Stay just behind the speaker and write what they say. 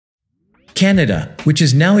Canada, which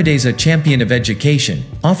is nowadays a champion of education,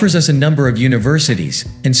 offers us a number of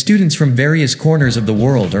universities, and students from various corners of the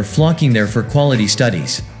world are flocking there for quality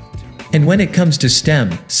studies. And when it comes to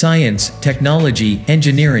STEM, science, technology,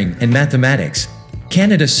 engineering, and mathematics,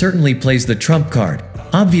 Canada certainly plays the trump card,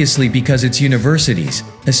 obviously because its universities,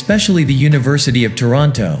 especially the University of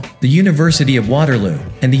Toronto, the University of Waterloo,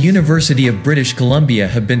 and the University of British Columbia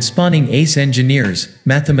have been spawning ace engineers,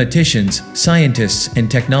 mathematicians, scientists, and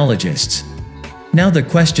technologists. Now the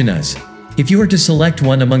question is, if you were to select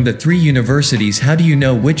one among the three universities, how do you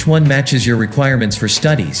know which one matches your requirements for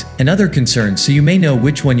studies and other concerns so you may know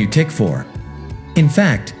which one you tick for? In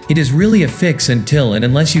fact, it is really a fix until and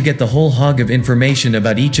unless you get the whole hog of information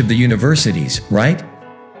about each of the universities, right?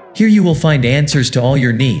 Here you will find answers to all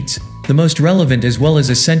your needs, the most relevant as well as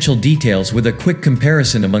essential details with a quick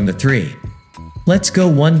comparison among the three. Let's go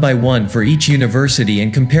one by one for each university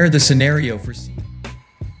and compare the scenario for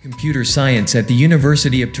computer science at the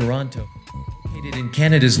University of Toronto. Located in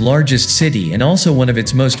Canada's largest city and also one of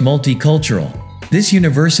its most multicultural, this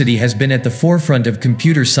university has been at the forefront of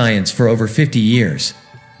computer science for over 50 years.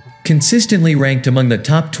 Consistently ranked among the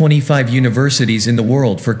top 25 universities in the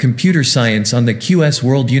world for computer science on the QS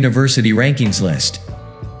World University Rankings list.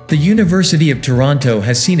 The University of Toronto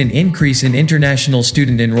has seen an increase in international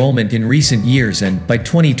student enrollment in recent years, and by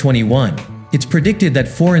 2021, it's predicted that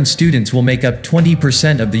foreign students will make up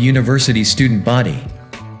 20% of the university's student body.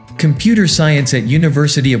 Computer science at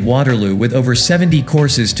University of Waterloo, with over 70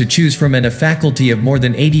 courses to choose from and a faculty of more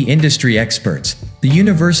than 80 industry experts, the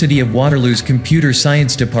University of Waterloo's computer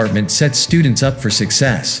science department sets students up for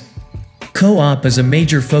success. Co-op is a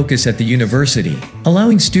major focus at the university,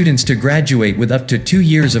 allowing students to graduate with up to 2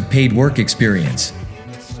 years of paid work experience.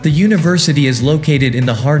 The university is located in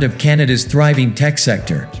the heart of Canada's thriving tech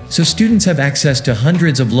sector, so students have access to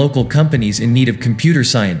hundreds of local companies in need of computer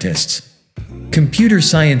scientists. Computer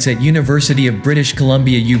science at University of British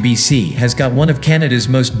Columbia UBC has got one of Canada's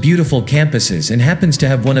most beautiful campuses and happens to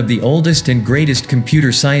have one of the oldest and greatest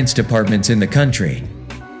computer science departments in the country.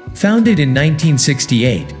 Founded in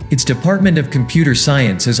 1968, its Department of Computer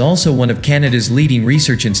Science is also one of Canada's leading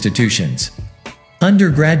research institutions.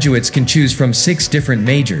 Undergraduates can choose from 6 different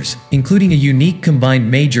majors, including a unique combined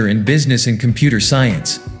major in business and computer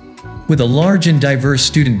science. With a large and diverse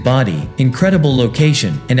student body, incredible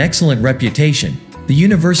location, and excellent reputation, the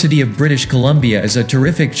University of British Columbia is a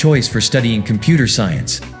terrific choice for studying computer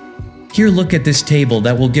science. Here, look at this table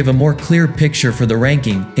that will give a more clear picture for the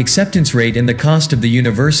ranking, acceptance rate, and the cost of the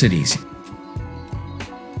universities.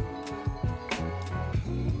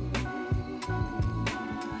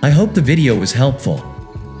 I hope the video was helpful.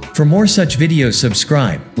 For more such videos,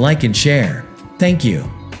 subscribe, like, and share. Thank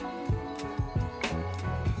you.